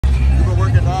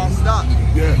working non-stop.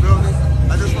 Yeah. You feel me?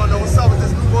 I just want to know what's up with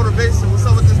this new motivation, what's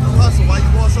up with this new hustle, why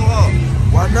you going so hard?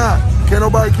 Why not? Can't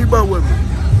nobody keep up with me.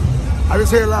 I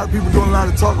just hear a lot of people doing a lot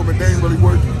of talking, but they ain't really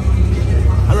working.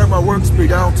 I let my work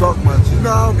speak, I don't talk much. You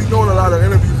know, I don't be doing a lot of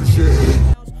interviews and shit.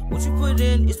 What you put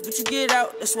in is what you get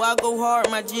out. That's why I go hard,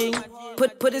 my G.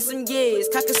 Put in some years,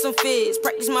 cocking some fizz,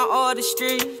 practice my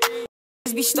artistry.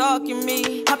 Be stalking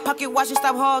me, my pocket watch and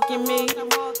stop hawking me.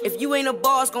 If you ain't a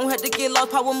boss, gon' have to get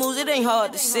lost. Power moves, it ain't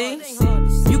hard to see.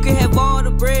 You can have all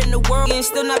the bread in the world and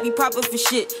still not be poppin' for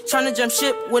shit. Tryna jump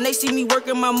ship when they see me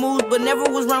working my moves, but never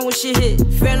was wrong when shit hit.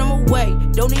 Phantom away,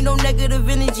 don't need no negative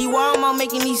energy. Why am I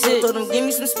making these hits? Told them give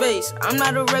me some space. I'm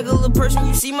not a regular person.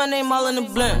 You see my name all in the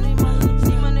blunt.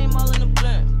 See my name all in the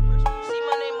blunt. See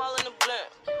my name all in the blunt.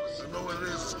 You know what it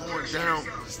is? It's going down.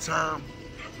 It's time.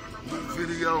 New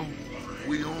video.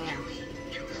 We on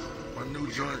my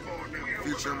new joint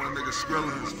featuring my nigga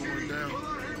Skrilla. It's going down.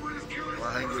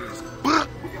 I hang with us.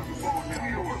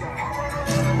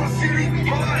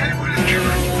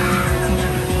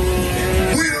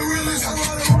 We the realest. I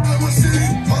ride around my city.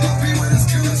 All I be with is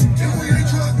killers. And we ain't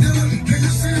drug dealing. Can you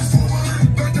see us for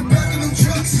back to back in them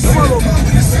trucks? Come on, one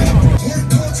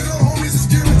call to the homies is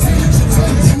guaranteed.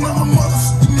 You know my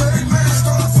mother's the married man.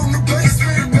 Started from the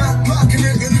basement. Back blocking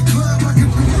it in the club.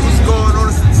 What's going on?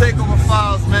 It's the Takeover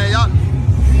Files, man. Y'all,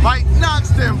 Mike Knox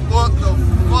them fucked the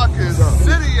fucking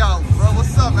city out, bro.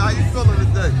 What's up, man? How you feeling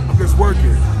today? I'm just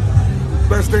working.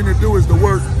 Best thing to do is to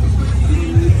work.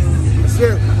 That's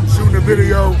it. Shooting a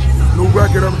video, new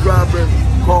record I'm dropping,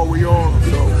 called We On.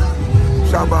 So,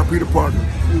 shot by Peter Parker.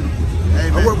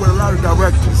 Hey, man. I work with a lot of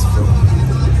directors. So.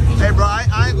 Hey, bro,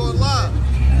 I ain't gonna lie.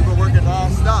 You been working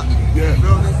non-stop. Yeah. You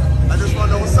feel me? I just want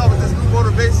to know what's up with this new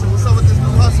motivation, what's up with this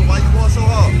new hustle, why you going so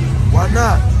hard? Why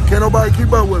not? Can't nobody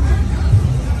keep up with me.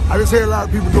 I just hear a lot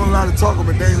of people doing a lot of talking,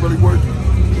 but they ain't really working.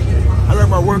 I let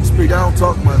my work speak, I don't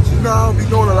talk much. You know, I don't be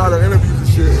doing a lot of interviews and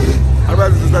shit. I'd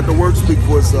rather just let the work speak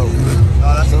for itself.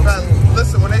 No, that's a fact.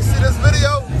 Listen, when they see this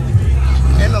video,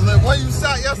 and the one you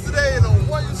shot yesterday and the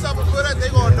one you shot before that, they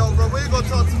gonna know, bro. We ain't gonna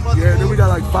talk too much. Yeah, then we got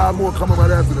like 5 more coming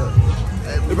right after that.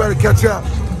 Hey, they better catch up.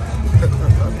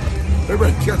 They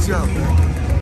better catch up, man.